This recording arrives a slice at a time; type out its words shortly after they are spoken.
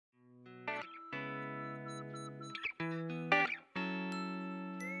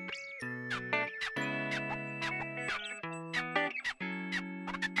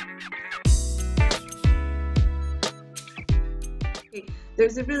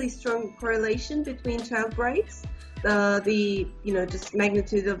there's a really strong correlation between child rights, the just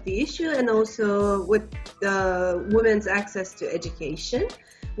magnitude of the issue, and also with women's access to education.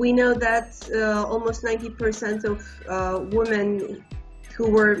 We know that almost 90% of women who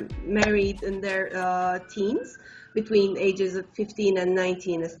were married in their teens, between ages of 15 and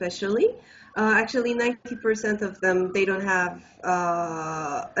 19 especially, actually 90% of them, they don't have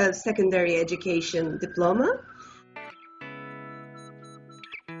a secondary education diploma.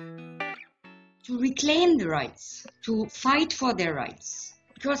 To reclaim the rights, to fight for their rights,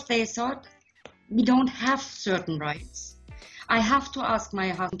 because they thought we don't have certain rights. I have to ask my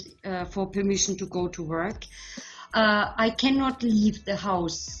husband for permission to go to work. I cannot leave the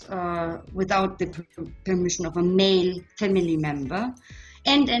house without the permission of a male family member.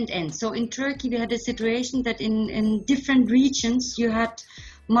 And. So in Turkey we had a situation that in different regions you had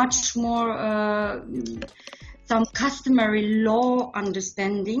much more some customary law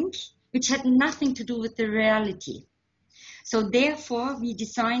understanding, which had nothing to do with the reality. So therefore we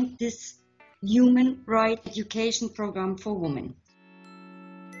designed this human rights education program for women.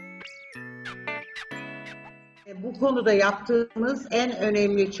 Bu konuda yaptığımız en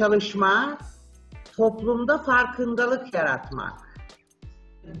önemli çalışma toplumda farkındalık yaratmak.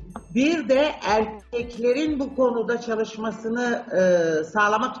 Bir de erkeklerin bu konuda çalışmasını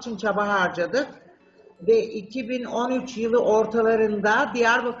sağlamak için çaba harcadık. Ve 2013 yılı ortalarında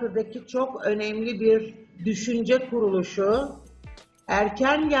Diyarbakır'daki çok önemli bir düşünce kuruluşu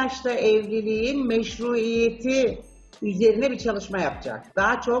erken yaşta evliliğin meşruiyeti üzerine bir çalışma yapacak.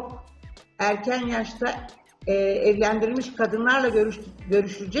 Daha çok erken yaşta evlendirilmiş kadınlarla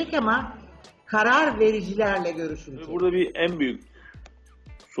görüşülecek ama karar vericilerle görüşülecek. Burada en büyük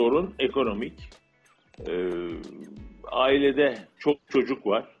sorun ekonomik. Ailede çok çocuk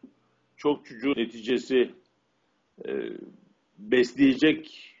var. Çok çocuğun neticesi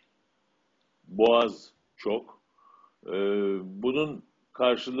besleyecek boğaz çok. Bunun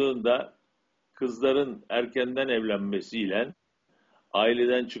karşılığında kızların erkenden evlenmesiyle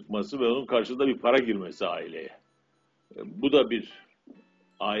aileden çıkması ve onun karşılığında bir para girmesi aileye. Bu da bir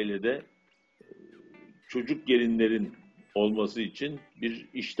ailede çocuk gelinlerin olması için bir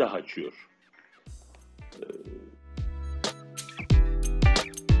iştah açıyor.